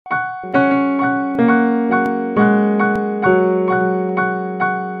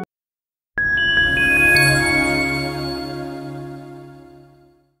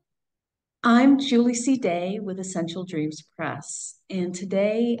Julie C. Day with Essential Dreams Press, and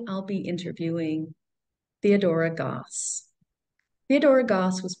today I'll be interviewing Theodora Goss. Theodora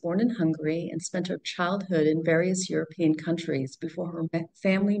Goss was born in Hungary and spent her childhood in various European countries before her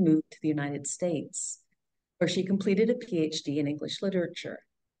family moved to the United States, where she completed a PhD in English literature.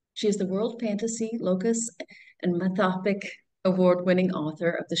 She is the World Fantasy, Locus, and Mythopoeic Award-winning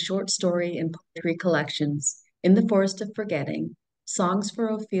author of the short story and poetry collections In the Forest of Forgetting, Songs for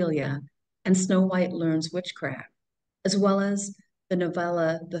Ophelia, and Snow White Learns Witchcraft, as well as the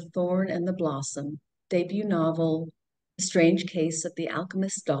novella The Thorn and the Blossom, debut novel The Strange Case of the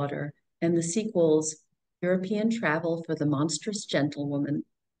Alchemist's Daughter, and the sequels European Travel for the Monstrous Gentlewoman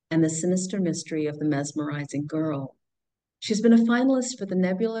and The Sinister Mystery of the Mesmerizing Girl. She's been a finalist for the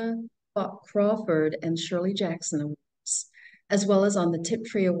Nebula, Crawford, and Shirley Jackson Awards, as well as on the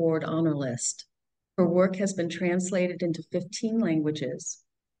Tiptree Award Honor List. Her work has been translated into 15 languages.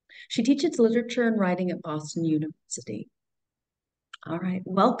 She teaches literature and writing at Boston University. All right,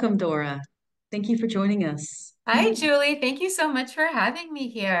 welcome, Dora. Thank you for joining us. Hi, Julie. Thank you so much for having me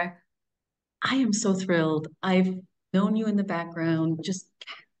here. I am so thrilled. I've known you in the background, just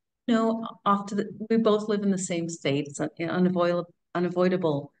off to we both live in the same state. It's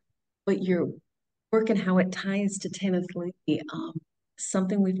unavoidable, but your work and how it ties to Tanith Lee,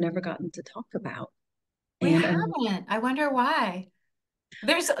 something we've never gotten to talk about. We And haven't. I wonder why.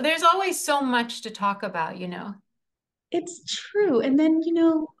 There's always so much to talk about. it's true. And then,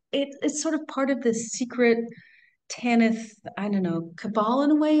 it's sort of part of this secret Tanith, I don't know, cabal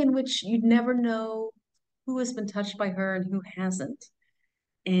in a way in which you'd never know who has been touched by her and who hasn't.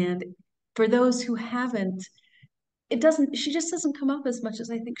 And for those who haven't, she just doesn't come up as much as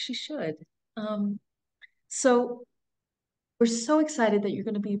I think she should. Um, so we're so excited that you're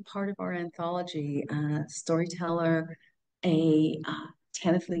going to be part of our anthology, Storyteller, a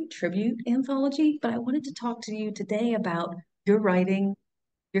Tanith Lee tribute anthology. But I wanted to talk to you today about your writing,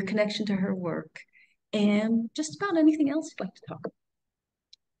 your connection to her work, and just about anything else you'd like to talk about.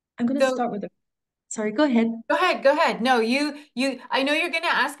 I'm going to So start with a, sorry, go ahead. go ahead. No, I know you're going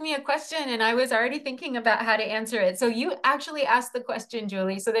to ask me a question, and I was already thinking about how to answer it. So you actually ask the question,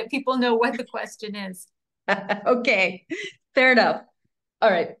 Julie, so that people know what the question is. Okay, fair enough. All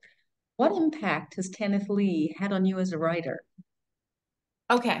right. What impact has Tanith Lee had on you as a writer?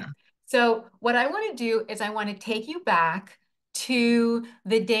 Okay. So what I want to do is I want to take you back to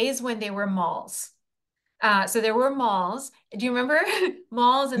the days when they were malls. So there were malls. Do you remember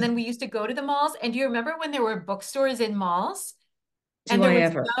malls? And then we used to go to the malls. And do you remember when there were bookstores in malls Do and there I was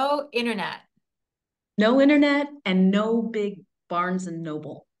ever? no internet? No internet and no big Barnes and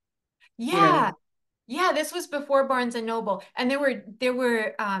Noble, you Yeah. know. Yeah, this was before Barnes and Noble. And there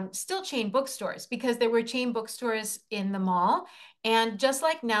were still chain bookstores because there were chain bookstores in the mall. And just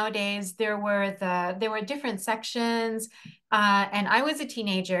like nowadays, there were different sections. And I was a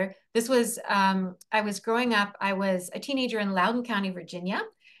teenager. I was growing up, I was a teenager in Loudoun County, Virginia.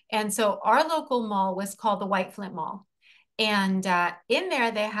 And so our local mall was called the White Flint Mall. And in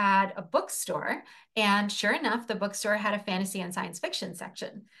there, they had a bookstore. And sure enough, the bookstore had a fantasy and science fiction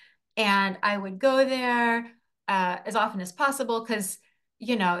section. And I would go there as often as possible because,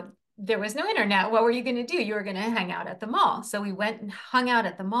 there was no internet. What were you going to do? You were going to hang out at the mall. So we went and hung out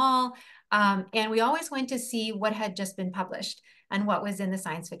at the mall. And we always went to see what had just been published and what was in the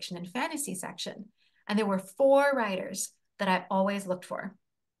science fiction and fantasy section. And there were four writers that I always looked for.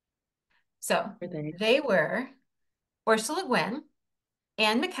 So Were they? they were Ursula Gwynn,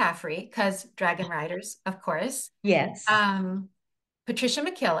 Anne McCaffrey, because Dragon Riders, of course, Yes. um, Patricia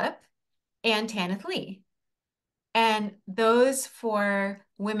McKillip, and Tanith Lee. And those four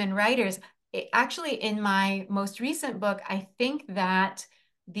women writers, actually, in my most recent book, I think that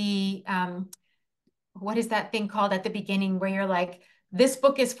the what is that thing called at the beginning where you're like, this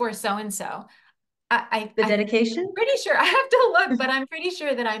book is for so and so. The I'm dedication? pretty sure I have to look, but I'm pretty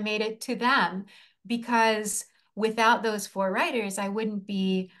sure that I made it to them because without those four writers, I wouldn't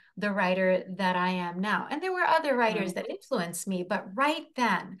be the writer that I am now. And there were other writers Wow. that influenced me, but right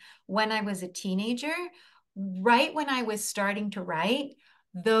then, when I was a teenager, right when I was starting to write,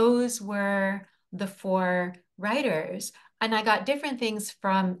 those were the four writers. And I got different things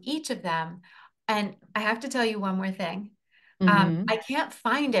from each of them. And I have to tell you one more thing. Mm-hmm. I can't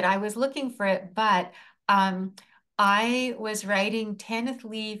find it. I was looking for it, but um, I was writing Tanith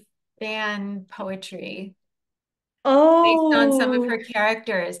Lee fan poetry based on some of Oh, her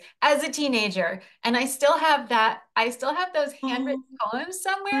characters as a teenager. And I still have that. I still have those handwritten oh poems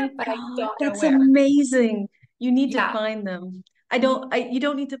somewhere, my but I God, don't know that's where. amazing. You need to Yeah. find them. You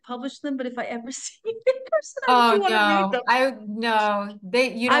don't need to publish them, but if I ever see them, course not. Oh You want to read no, them. I no,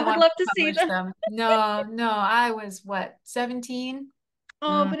 you I don't would want love to to see publish them. them. No, no, I was what, 17?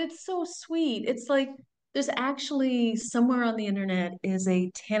 Oh, Mm. but it's so sweet. It's like there's actually somewhere on the internet is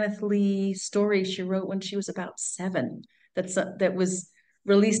a Tanith Lee story she wrote when she was about 7 that was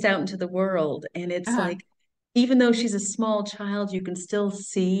released out into the world. And it's Uh-huh. like, even though she's a small child, you can still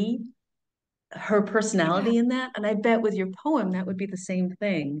see her Yeah, personality in that. And I bet with your poem, that would be the same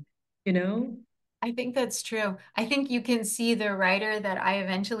thing, you know? I think that's true. I think you can see the writer that I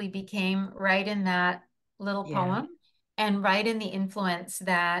eventually became right in that little Yeah. poem and right in the influence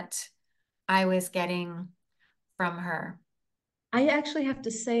that I was getting from her. I actually have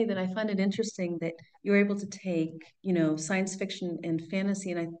to say that I find it interesting that you're able to take, science fiction and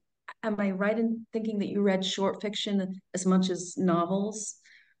fantasy. And am I right in thinking that you read short fiction as much as novels?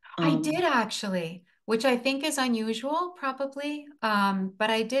 I did Um, actually, which I think is unusual, probably. But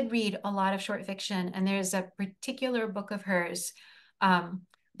I did read a lot of short fiction, and there's a particular book of hers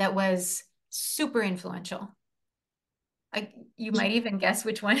that was super influential. You might even guess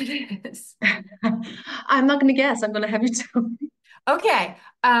which one it is. I'm not going to guess. I'm going to have you tell me. Okay.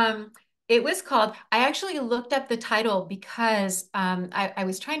 It was called, I actually looked up the title because I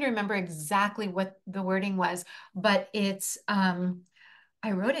was trying to remember exactly what the wording was, but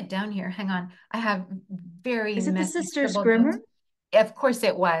I wrote it down here. Hang on. I have very Is it the messy Sisters scribbled Grimmer? notes. Of course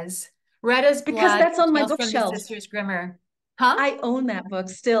it was. Red as Because Blood, that's on my Tales from the bookshelf. Sisters Grimmer. Huh? I own that book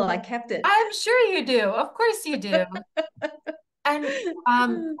still. I kept it. I'm sure you do. Of course you do. And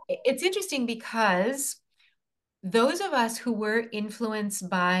it's interesting because those of us who were influenced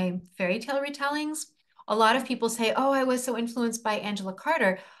by fairy tale retellings, a lot of people say, oh, I was so influenced by Angela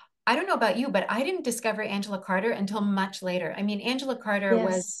Carter. I don't know about you, but I didn't discover Angela Carter until much later. I mean, Angela Carter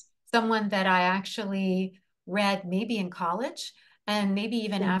was Yes, someone that I actually read maybe in college and maybe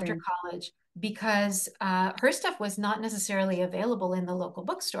even same after thing. college because her stuff was not necessarily available in the local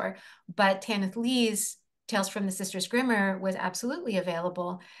bookstore, but Tanith Lee's Tales from the Sisters Grimmer was absolutely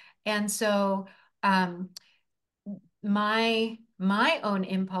available. And so um, my own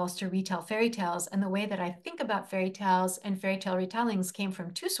impulse to retell fairy tales and the way that I think about fairy tales and fairy tale retellings came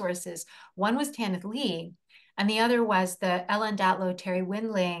from two sources. One was Tanith Lee, and the other was the Ellen Datlow, Terry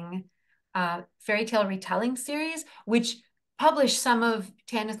Windling fairy tale retelling series, which published some of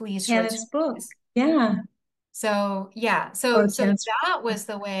Tanith Lee's short Tanith's book. stories. Yeah. So yeah, Or so Tanith's. that was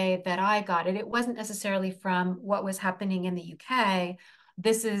the way that I got it. It wasn't necessarily from what was happening in the UK.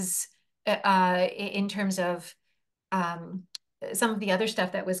 This is in terms of um, some of the other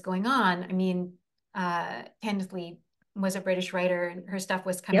stuff that was going on. I mean, Tanith Lee was a British writer and her stuff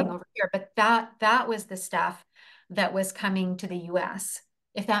was coming Yep. over here, but that was the stuff that was coming to the US,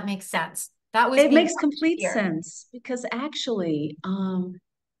 if that makes sense. That was It being makes published complete here. sense because actually,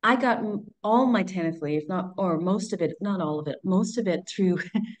 I got all my Tanith Lee, if not, or most of it, not all of it, most of it through.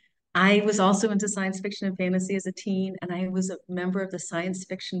 I was also into science fiction and fantasy as a teen, and I was a member of the science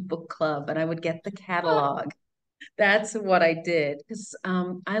fiction book club, and I would get the Oh, catalog. That's what I did because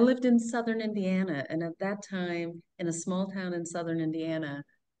I lived in southern Indiana, and at that time, in a small town in southern Indiana,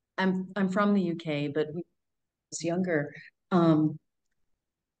 I'm from the UK, but when I was younger. Um,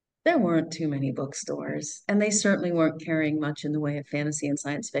 there weren't too many bookstores, and they certainly weren't carrying much in the way of fantasy and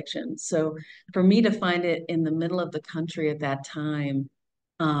science fiction. So for me to find it in the middle of the country at that time,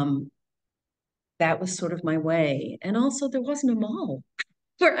 um, that was sort of my way. And also, there wasn't a mall.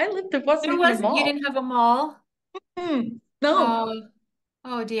 Where I lived, there wasn't even a you mall. didn't have a mall? No. Oh,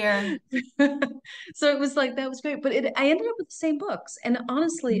 oh dear. So it was like, that was great. But I ended up with the same books. And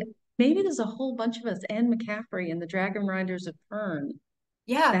honestly, maybe there's a whole bunch of us, Anne McCaffrey and the Dragon Riders of Fern.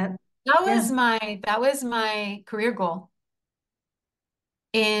 Yeah, That, yeah. that was my career goal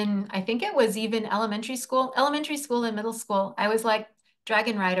in, I think it was even elementary school and middle school. I was like,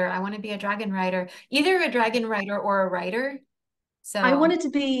 dragon rider. I want to be a dragon rider, either a dragon rider or a writer. I So, wanted to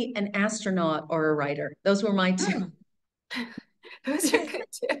be an astronaut or a writer. Those were my two. hmm, those are good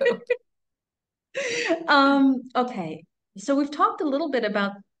too. Okay. So we've talked a little bit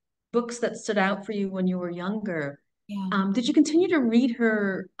about books that stood out for you when you were younger. Yeah. Did you continue to read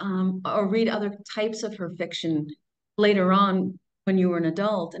her or read other types of her fiction later on when you were an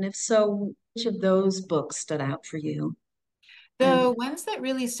adult? And if so, which of those books stood out for you? The And ones that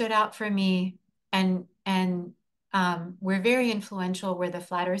really stood out for me and were very influential were the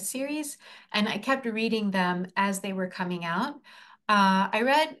Flat Earth series, and I kept reading them as they were coming out. I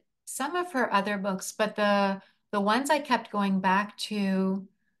read some of her other books, but the ones I kept going back to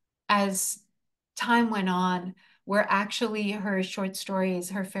as time went on were actually her short stories,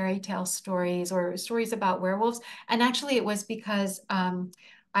 her fairy tale stories, or stories about werewolves. And actually, it was because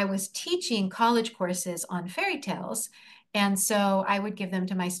I was teaching college courses on fairy tales. And so I would give them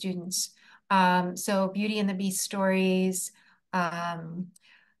to my students. So Beauty and the Beast stories, um,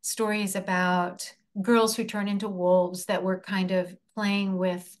 stories about girls who turn into wolves that were kind of playing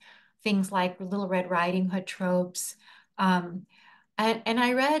with things like Little Red Riding Hood tropes. Um, and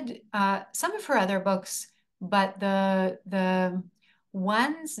I read some of her other books, but the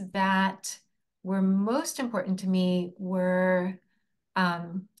ones that were most important to me were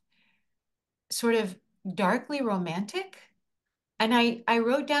um, sort of darkly romantic. And I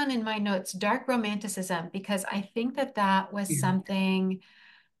wrote down in my notes dark romanticism because I think that that was Yeah. something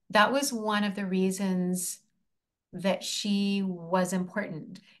that was one of the reasons that she was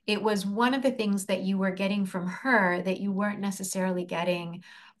important. It was one of the things that you were getting from her that you weren't necessarily getting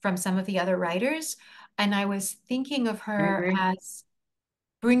from some of the other writers. And I was thinking of I her agree. as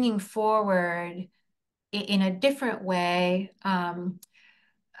bringing forward in a different way uh,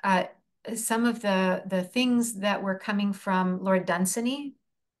 some of the things that were coming from Lord Dunsany.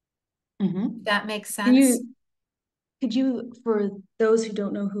 Hmm. That makes Can sense. you, could you, for those who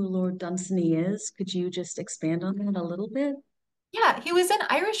don't know who Lord Dunsany is, could you just expand on that a little bit? Yeah, he was an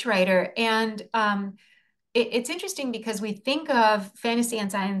Irish writer, and it's interesting because we think of fantasy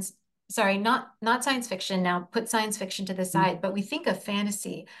and science, sorry, not science fiction now, put science fiction to the Mm. side, but we think of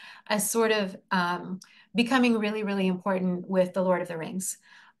fantasy as sort of becoming really, really important with The Lord of the Rings,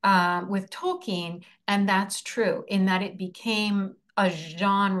 with Tolkien, and that's true in that it became a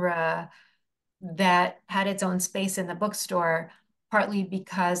genre that had its own space in the bookstore, partly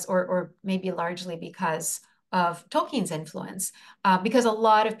because, or maybe largely because of Tolkien's influence, because a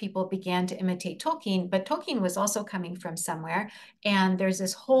lot of people began to imitate Tolkien, but Tolkien was also coming from somewhere. And there's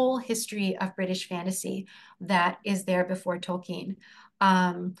this whole history of British fantasy that is there before Tolkien.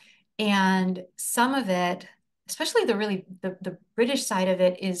 Um, and some of it, especially the British side of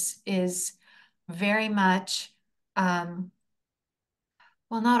it is very much well,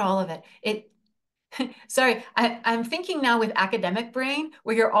 not all of it. Sorry, I'm thinking now with academic brain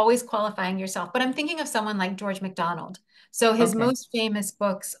where you're always qualifying yourself, but I'm thinking of someone like George MacDonald. So his Okay. most famous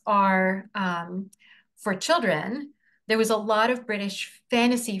books are for children. There was a lot of British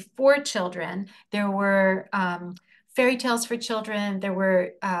fantasy for children. There were fairy tales for children. There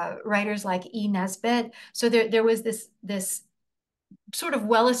were writers like E. Nesbit. So there was this sort of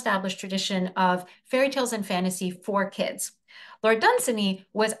well-established tradition of fairy tales and fantasy for kids. Lord Dunsany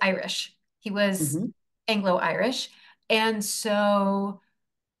was Irish. He was Hmm. Anglo-Irish. And so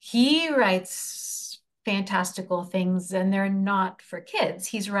he writes fantastical things and they're not for kids.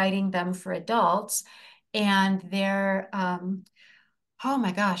 He's writing them for adults. And they're, oh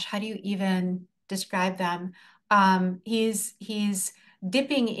my gosh, how do you even describe them? He's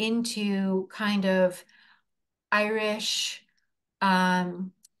dipping into kind of Irish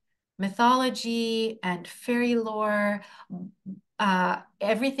um, mythology and fairy lore.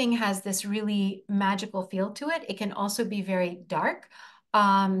 Everything has this really magical feel to it. It can also be very dark.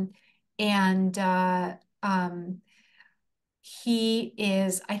 Um, and he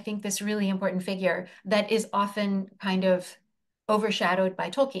is, I think, this really important figure that is often kind of overshadowed by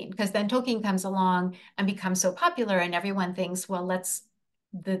Tolkien, because then Tolkien comes along and becomes so popular, and everyone thinks, well,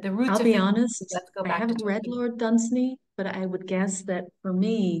 the roots I'll of be fantasy, honest, let's go I back to haven't read Tolkien. Lord Dunsany, but I would guess that for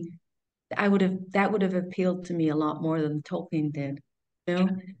me, that would have appealed to me a lot more than Tolkien did. You know,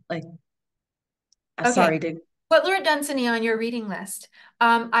 like Okay, sorry to put Laura Dunsany on your reading list.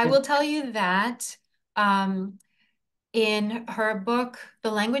 I yeah. will tell you that um, in her book,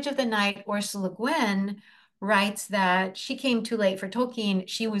 The Language of the Night, Ursula Gwyn writes that she came too late for Tolkien.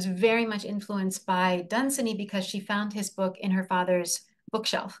 She was very much influenced by Dunsany because she found his book in her father's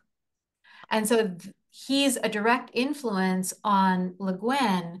bookshelf. And so he's a direct influence on Le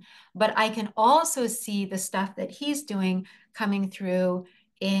Guin, but I can also see the stuff that he's doing coming through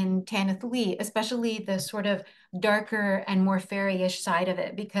in Tanith Lee, especially the sort of darker and more fairy-ish side of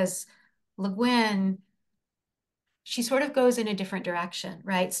it, because Le Guin, she sort of goes in a different direction,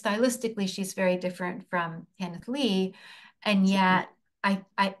 right? Stylistically, she's very different from Tanith Lee, and Sure. yet I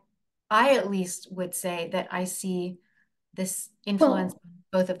at least would say that I see this influence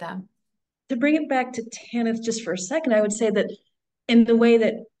Well, both of them. to bring it back to Tanith just for a second, I would say that in the way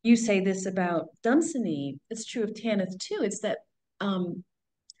that you say this about Dunsany, it's true of Tanith too. It's that um,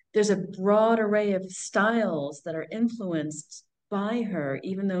 there's a broad array of styles that are influenced by her,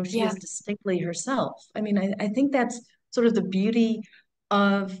 even though she Yeah. is distinctly herself. I mean, I think that's sort of the beauty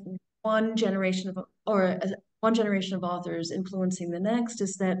of one generation of one generation of authors influencing the next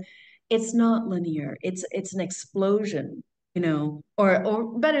is that it's not linear. It's an explosion.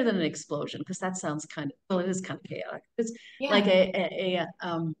 or better than an explosion, because that sounds kind of, well, it is kind of chaotic. It's like Yeah.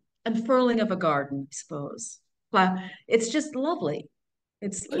 a unfurling of a garden, I suppose. Wow, it's just lovely.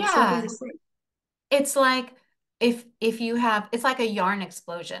 It's lovely to Yeah. see. It's like if you have it's like a yarn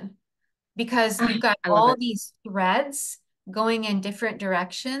explosion because Ah, you've got I love all it. these threads going in different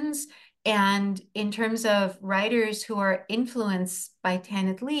directions. And in terms of writers who are influenced by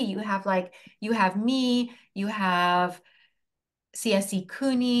Tanith Lee, you have me, you have C.S.E.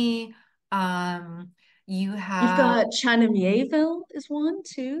 Cooney, um, you You've have got China Miéville is one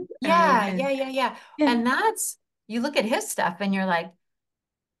too, yeah. yeah, And that's you look at his stuff and you're like,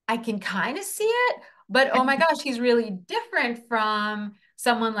 I can kind of see it, but oh my gosh, he's really different from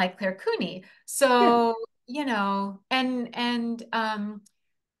someone like Claire Cooney. yeah, So, and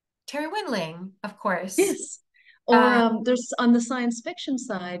Terry Winling, of course. yes. Or Uh, there's on the science fiction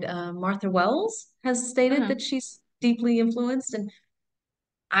side, Martha Wells has stated that mhm. she's deeply influenced, and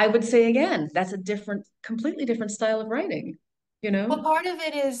I would say again, that's a completely different style of writing, you Well, know? part of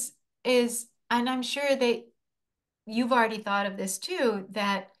it is, and I'm sure that you've already thought of this too,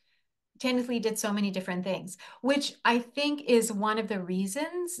 that Tanith Lee did so many different things, which I think is one of the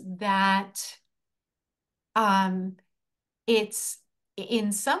reasons that um, it's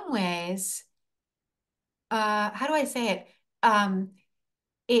in some ways, how do I say it? Um,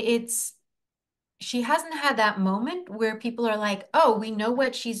 it's she hasn't had that moment where people are like, oh, we know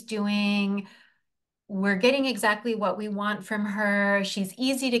what she's doing. We're getting exactly what we want from her. She's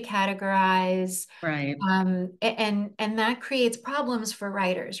easy to categorize. Right. And that creates problems for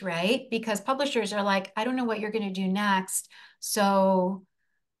writers, right? Because publishers are like, I don't know what you're going to do next. So,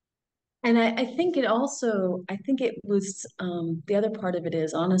 And I think it was, the other part of it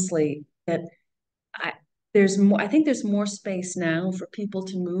is honestly that I, I think there's more space now for people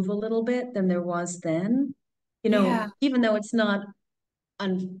to move a little bit than there was then. yeah, Even though it's not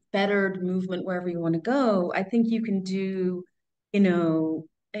unfettered movement wherever you want to go, I think you can do,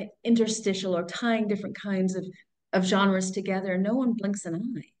 interstitial or tying different kinds of genres together. No one blinks an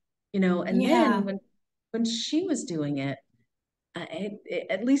eye, and then yeah. when she was doing it,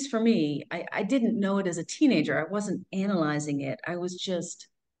 at least for me, I didn't know it as a teenager. I wasn't analyzing it. I was just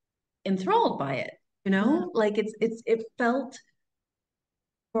enthralled by it, Mhm. like it felt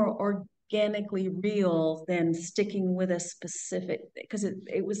more organically real than sticking with a specific, because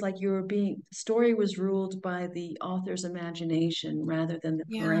it was like the story was ruled by the author's imagination rather than the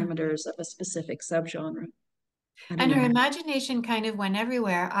Yeah. parameters of a specific subgenre. I don't And her know. imagination kind of went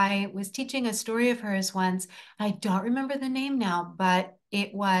everywhere. I was teaching a story of hers once. I don't remember the name now, but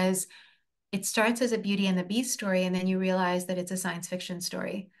it starts as a Beauty and the Beast story, and then you realize that it's a science fiction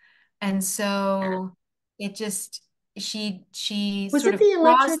story. And so it just she Was sort it of the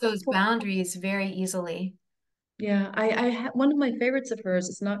crossed electric those boundaries very easily. Yeah, I one of my favorites of hers.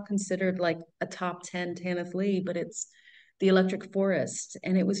 It's not considered like a top 10 Tanith Lee, but it's The Electric Forest.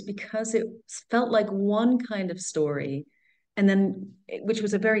 And it was because it felt like one kind of story, and then which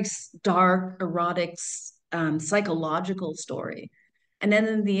was a very dark, erotic, psychological story. And then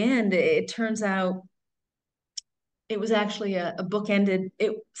in the end, it turns out it was actually a bookended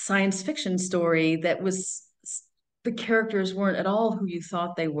science fiction story that was the characters weren't at all who you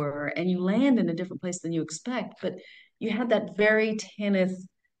thought they were, and you land in a different place than you expect. But you had that very Tanith,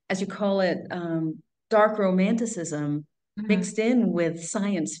 as you call it, dark romanticism Mhm. mixed in with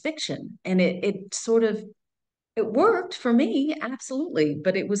science fiction, and it sort of it worked for me absolutely,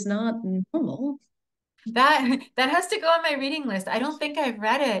 but it was not normal. That has to go on my reading list. I don't think I've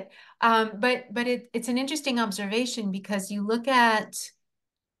read it. But it's an interesting observation because you look at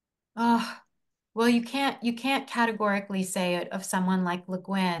oh well you can't categorically say it of someone like Le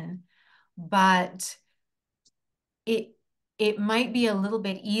Guin, but it it might be a little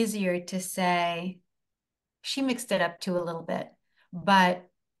bit easier to say she mixed it up too a little bit. But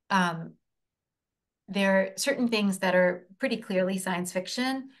um, there are certain things that are pretty clearly science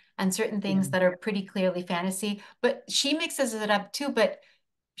fiction and certain Yeah. things that are pretty clearly fantasy, but she mixes it up too, but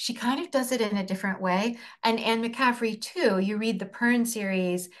she kind of does it in a different way. And Anne McCaffrey too. You read the Pern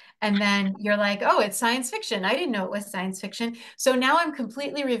series and then you're like, oh, it's science fiction. I didn't know it was science fiction. So now I'm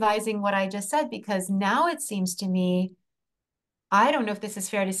completely revising what I just said because now it seems to me, I don't know if this is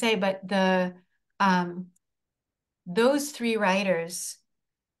fair to say, but the um, those three writers,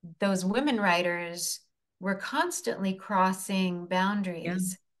 those women writers, were constantly crossing Yeah.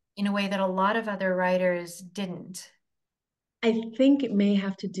 boundaries in a way that a lot of other writers didn't. I think it may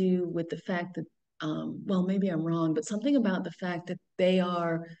have to do with the fact that, well, maybe I'm wrong, but something about the fact that they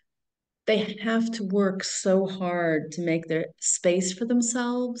have to work so hard to make their space for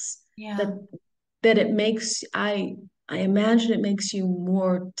themselves that Yeah. that it makes I imagine it makes you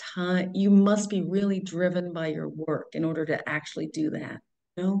more time. You must be really driven by your work in order to actually do that.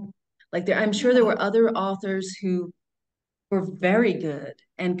 You know, like I'm sure there Yeah. were other authors who were very good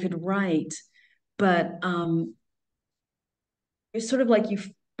and could write, but it's sort of like you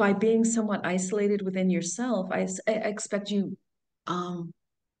by being somewhat isolated within yourself. I expect you. Um,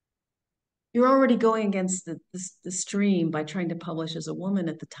 you're already going against the stream by trying to publish as a woman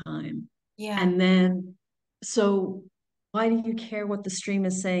at the time. Yeah. And then, so why do you care what the stream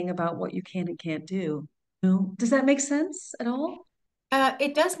is saying about what you can and can't do? No, does that make sense at all?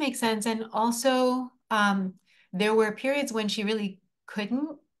 It does make sense. And also, there were periods when she really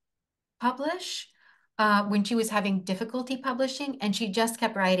couldn't publish, when she was having difficulty publishing, and she just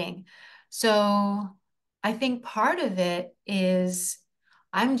kept writing. So I think part of it is,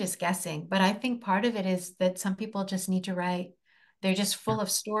 I'm just guessing, but I think part of it is that some people just need to write. They're just full of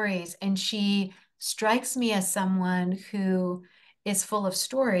stories. And she strikes me as someone who is full of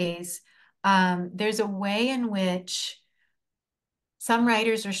stories. There's a way in which some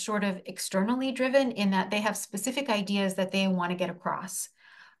writers are sort of externally driven in that they have specific ideas that they want to get across.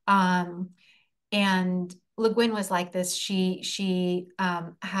 Um, and Le Guin was like this. She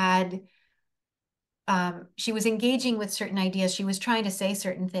was engaging with certain ideas. She was trying to say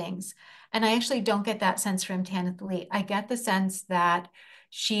certain things. And I actually don't get that sense from Tanith Lee. I get the sense that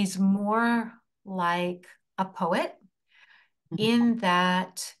she's more like a poet in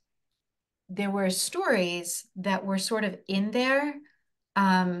that there were stories that were sort of in there.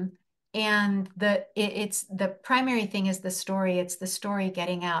 Um, and it's the primary thing is the story. It's the story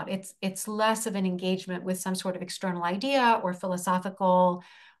getting out. It's less of an engagement with some sort of external idea or philosophical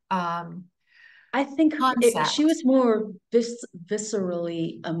um, I think she concept. was more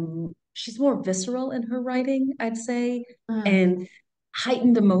viscerally, she's more visceral in her writing, I'd say, Mm, and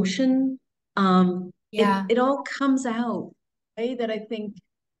heightened emotion. yeah. It all comes out in a way that I think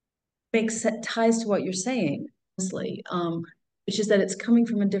ties to what you're saying, honestly, which is that it's coming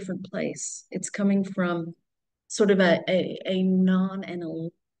from a different place. It's coming from sort of a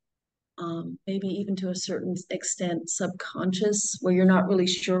non-analytical, maybe even to a certain extent subconscious, where you're not really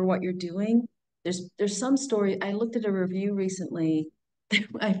sure what you're doing. There's some story. I looked at a review recently.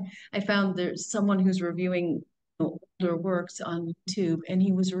 I I found there's someone who's reviewing older works on YouTube, and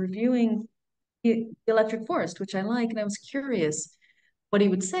he was reviewing the Electric Forest, which I like, and I was curious what he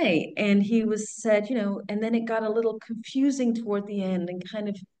would say. And he was said, and then it got a little confusing toward the end and kind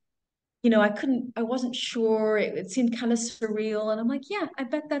of, I wasn't sure. It seemed kind of surreal. And I'm like, yeah, I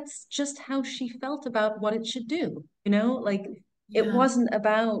bet that's just how she felt about what it should do. Like it Yeah. wasn't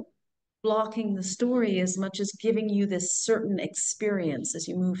about blocking the story as much as giving you this certain experience as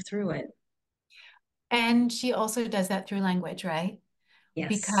you move through it. And she also does that through language, right? Yes,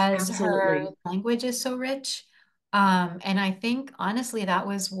 Because her absolutely. language is so rich. And I think honestly, that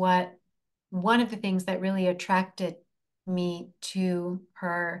was one of the things that really attracted me to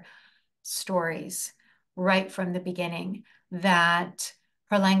her stories right from the beginning, that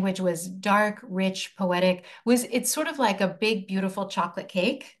her language was dark, rich, poetic, it's sort of like a big, beautiful chocolate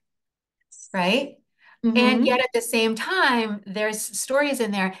cake, right? And yet Mm-hmm. at the same time, there's stories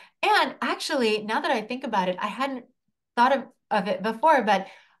in there. And actually, now that I think about it, I hadn't thought of it before, but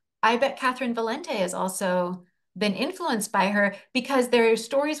I bet Catherine Valente has also been influenced by her because there are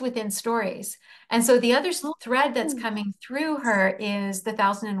stories within stories. And so the other Oh, thread that's coming through her is the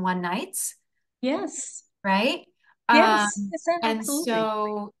Thousand and One Nights, yes. right? Yes. Yes, And absolutely.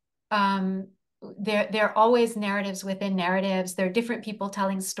 so um, there are always narratives within narratives. There are different people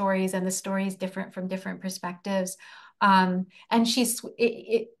telling stories, and the story is different from different perspectives. And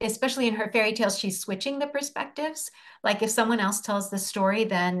especially in her fairy tales, she's switching the perspectives. Like if someone else tells the story,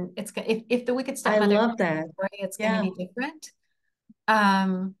 then if the Wicked I Stepmother love tells the that. story, it's going to Yeah. be different.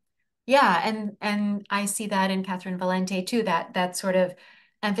 Um, yeah, and I see that in Catherine Valente too, that sort of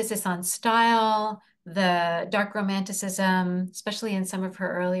emphasis on style, the dark romanticism, especially in some of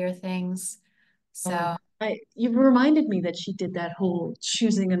her earlier things. So Oh, I you reminded me that she did that whole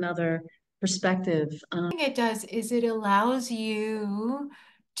choosing another perspective. think it does is it allows you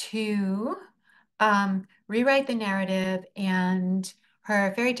to rewrite the narrative, and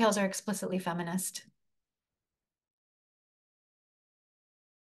her fairy tales are explicitly feminist.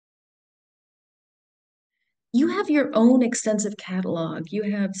 You have your own extensive catalog. You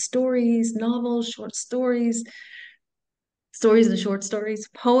have stories, novels, short stories, stories and short stories,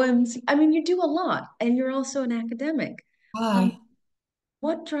 poems. I mean, you do a lot, and you're also an academic. Um, Why?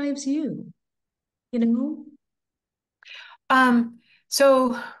 what drives you? You know? Um,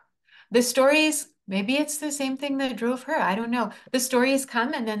 so the stories, maybe it's the same thing that drove her. I don't know. The stories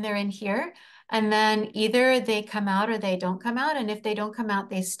come and then they're in here. And then either they come out or they don't come out. And if they don't come out,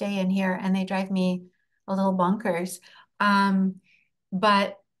 they stay in here and they drive me a little bonkers. Um,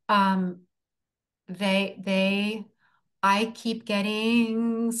 but um, they I keep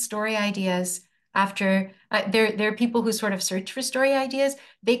getting story ideas after there are people who sort of search for story ideas.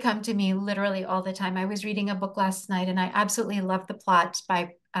 They come to me literally all the time. I was reading a book last night and I absolutely loved the plot by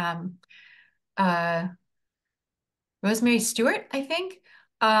uh Rosemary Stewart, I think.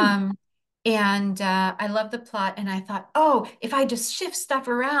 Um, and I love the plot. And I thought, oh, if I just shift stuff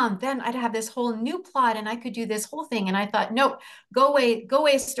around, then I'd have this whole new plot and I could do this whole thing. And I thought, nope, go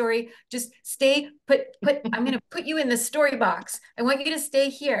away, story. Just stay, I'm going to put you in the story box. I want you to stay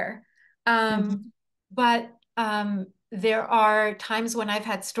here. Um, Mhm. but there are times when I've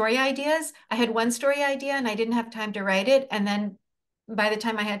had story ideas. I had one story idea and I didn't have time to write it. And then by the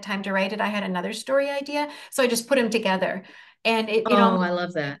time I had time to write it, I had another story idea. So I just put them together. And it Oh, almost I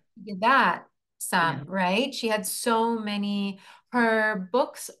love that. did that Yeah. some, right? She had so many, her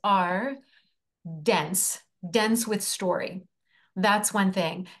books are dense, dense with story. That's one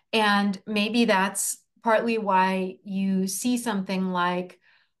thing. And maybe that's partly why you see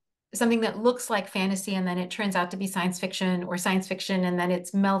something that looks like fantasy and then it turns out to be science fiction or science fiction and then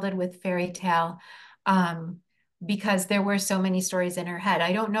it's melded with fairy tale um, because there were so many stories in her head.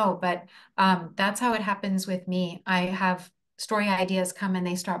 I don't know, but that's how it happens with me. I have story ideas come and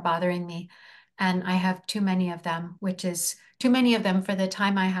they start bothering me. And I have too many of them, which is too many of them for the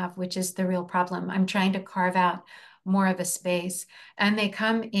time I have, which is the real problem. I'm trying to carve out more of a space. And they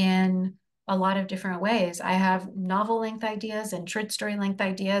come in a lot of different ways. I have novel length ideas and short story length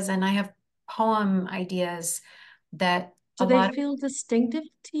ideas, and I have poem ideas that Do a they lot of, feel distinctive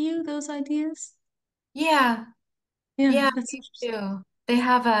to you, those ideas? yeah, Yeah, yeah, that's they interesting. do. They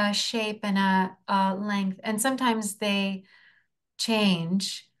have a shape and a length, and sometimes they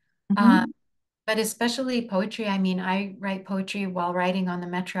change. Uh, Hmm. but especially poetry, I mean, I write poetry while riding on the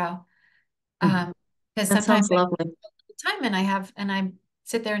metro. Hmm. Because That sometimes sounds I lovely. have time and I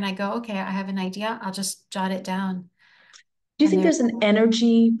sit there and I go, okay, I have an idea, I'll just jot it down. Do you And think there there's an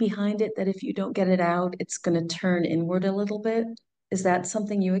energy behind it that if you don't get it out, it's going to turn inward a little bit? Is that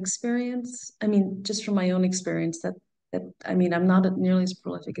something you experience? I mean, just from my own experience, that I mean, I'm not nearly as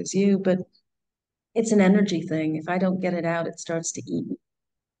prolific as you, but it's an energy thing. If I don't get it out, it starts to eat me.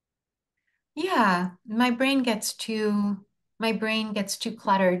 Yeah, my brain gets too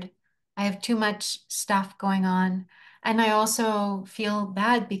cluttered. I have too much stuff going on. And I also feel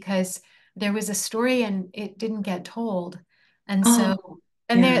bad because there was a story and it didn't get told. And so, Oh,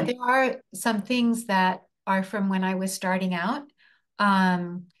 and yeah. there are some things that are from when I was starting out.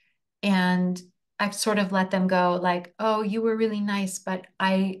 Um, and I've sort of let them go like, oh, you were really nice, but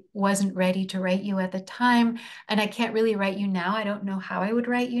I wasn't ready to write you at the time. And I can't really write you now. I don't know how I would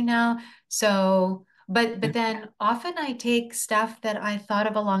write you now. So, but then often I take stuff that I thought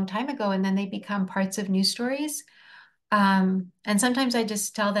of a long time ago and then they become parts of new stories. And sometimes I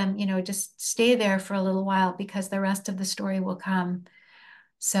just tell them, just stay there for a little while because the rest of the story will come.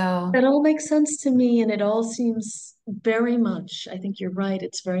 So That all makes sense to me, and it all seems very much, I think you're right.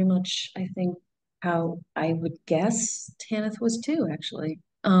 It's very much, I think, how I would guess Tanith was too, actually.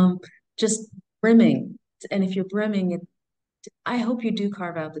 Just brimming. And if you're brimming, I hope you do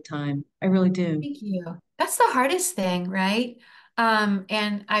carve out the time. I really do. thank you. That's the hardest thing, right?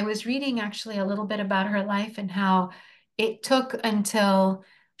 And I was reading actually a little bit about her life and how it took until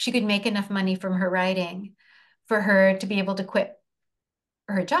she could make enough money from her writing for her to be able to quit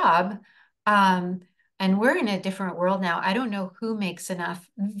her job. Um, and we're in a different world now. I don't know who makes enough.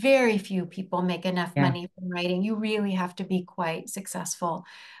 Very few people make enough Yeah. money from writing. You really have to be quite successful.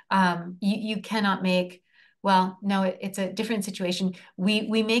 You cannot make, well, no, it's a different situation.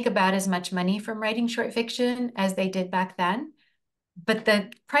 We make about as much money from writing short fiction as they did back then. But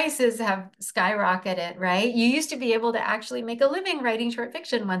the prices have skyrocketed, right? You used to be able to actually make a living writing short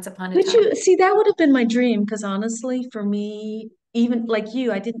fiction once upon a Would time. you see that would have been my dream? Because honestly, for me, even like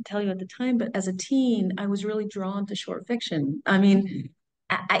you, I didn't tell you at the time, but as a teen, I was really drawn to short fiction. I mean,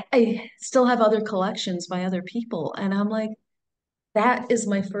 I still have other collections by other people, and I'm like, that is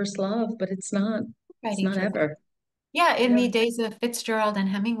my first love, but it's Writing not short ever. Yeah, in Yeah. the days of Fitzgerald and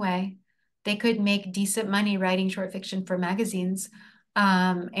Hemingway, they could make decent money writing short fiction for magazines.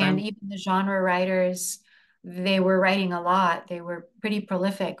 And Wow. even the genre writers, they were writing a lot. They were pretty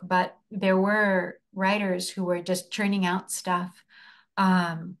prolific, but there were writers who were just churning out stuff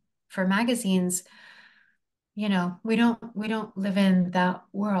for magazines. We don't live in that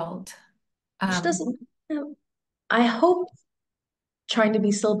world. Which Um, doesn't, you know, I hope trying to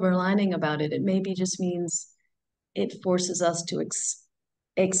be silver lining about it, it maybe just means it forces us to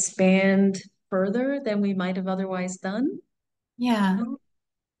expand. further than we might have otherwise done. Yeah.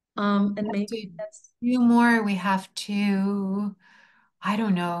 And maybe To that's, do more, we have to, I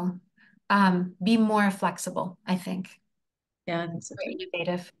don't know, be more flexible, I think. yeah, I think so More too.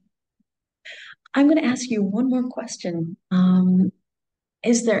 innovative. I'm going to ask you one more question.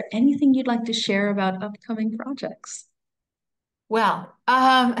 Is there anything you'd like to share about upcoming projects? Well,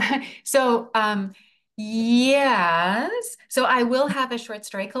 so yes. So I will have a short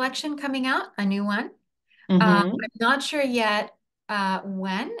story collection coming out, a new one. Mm-hmm. I'm not sure yet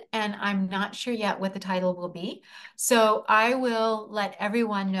when, and I'm not sure yet what the title will be. So I will let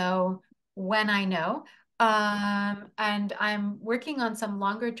everyone know when I know. And I'm working on some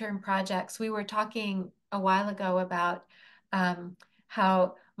longer term projects. We were talking a while ago about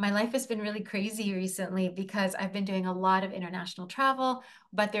how my life has been really crazy recently because I've been doing a lot of international travel,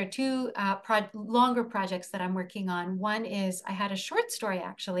 but there are two longer projects that I'm working on. One is I had a short story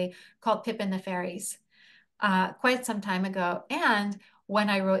actually called Pip and the Fairies quite some time ago. And when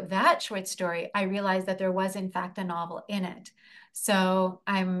I wrote that short story, I realized that there was, in fact, a novel in it. So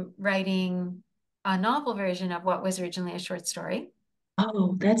I'm writing a novel version of what was originally a short story.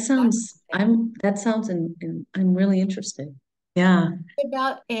 Oh, That's that sounds, I'm really interested. Yeah.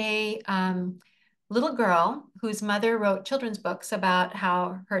 about a little girl whose mother wrote children's books about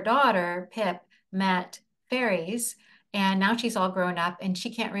how her daughter, Pip, met fairies. And now she's all grown up and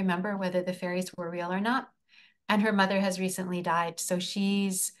she can't remember whether the fairies were real or not. And her mother has recently died. So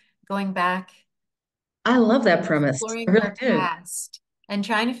she's going back, I love that premise. I exploring really her do. past and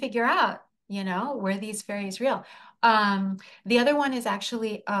trying to figure out, were these fairies real? The other one is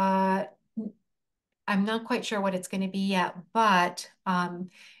actually, I'm not quite sure what it's going to be yet, but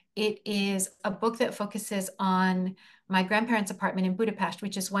it is a book that focuses on my grandparents' apartment in Budapest,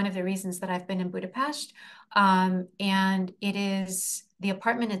 which is one of the reasons that I've been in Budapest. And it is the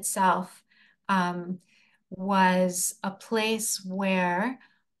apartment itself was a place where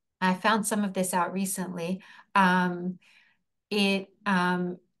I found some of this out recently. It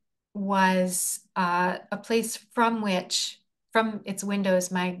was a place from its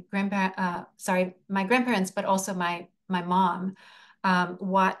windows, my grandparents, but also my mom,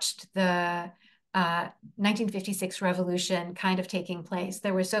 watched the 1956 revolution kind of taking place.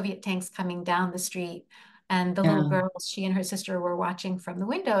 There were Soviet tanks coming down the street, and the little Yeah. girls, she and her sister, were watching from the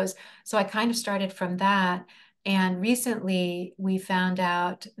windows. So I kind of started from that. And recently, we found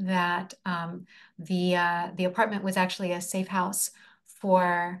out that the apartment was actually a safe house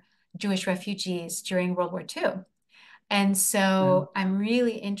for Jewish refugees during World War II. And Wow. so I'm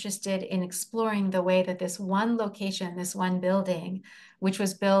really interested in exploring the way that this one location, this one building, which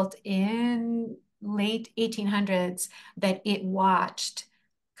was built in late 1800s, that it watched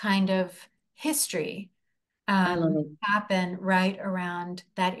kind of history I love it. happen right around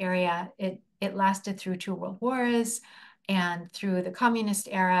that area. It lasted through two world wars and through the communist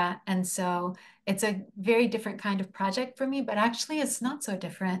era. And so it's a very different kind of project for me, but actually it's not so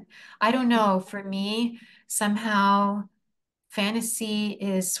different. I don't know. For me, somehow fantasy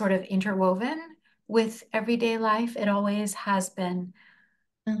is sort of interwoven with everyday life. It always has been.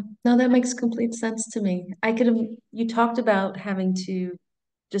 Yeah. No, that makes complete sense to me. You talked about having to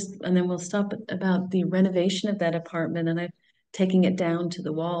and then we'll stop about the renovation of that apartment and I'm taking it down to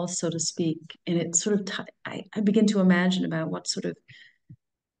the walls, so to speak. And it sort of, I begin to imagine about what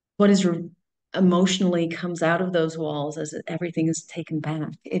is emotionally comes out of those walls as everything is taken back.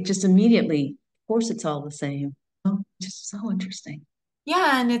 It just immediately, of course, it's all the same. Oh, just so interesting.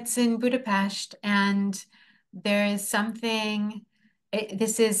 Yeah, and it's in Budapest, and there is something.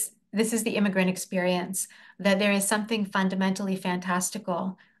 This is the immigrant experience, that there is something fundamentally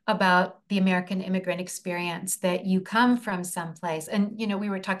fantastical about the American immigrant experience, that you come from someplace. And we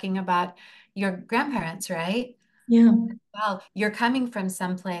were talking about your grandparents, right? Yeah. Well, you're coming from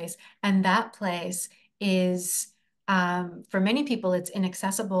someplace, and that place is, for many people, it's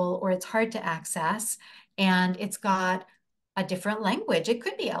inaccessible or it's hard to access, and it's got a different language. It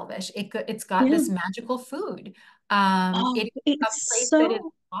could be Elvish. It's got Yeah. this magical food. Oh, It is a it's place that is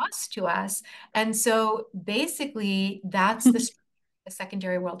so lost to us, and so basically, that's the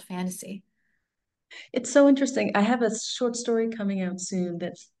secondary world fantasy. it's so interesting. I have a short story coming out soon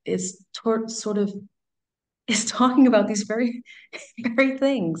that sort of is talking about these very very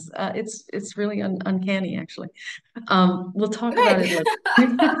things. It's really uncanny, actually. We'll talk about it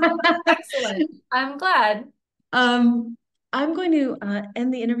Good. later. Excellent. I'm glad. Um, I'm going to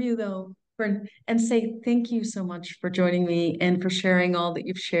end the interview though and say thank you so much for joining me and for sharing all that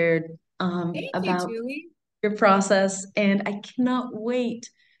you've shared Thank you, about Julie. your process. And I cannot wait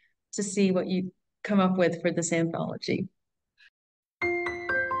to see what you come up with for this anthology.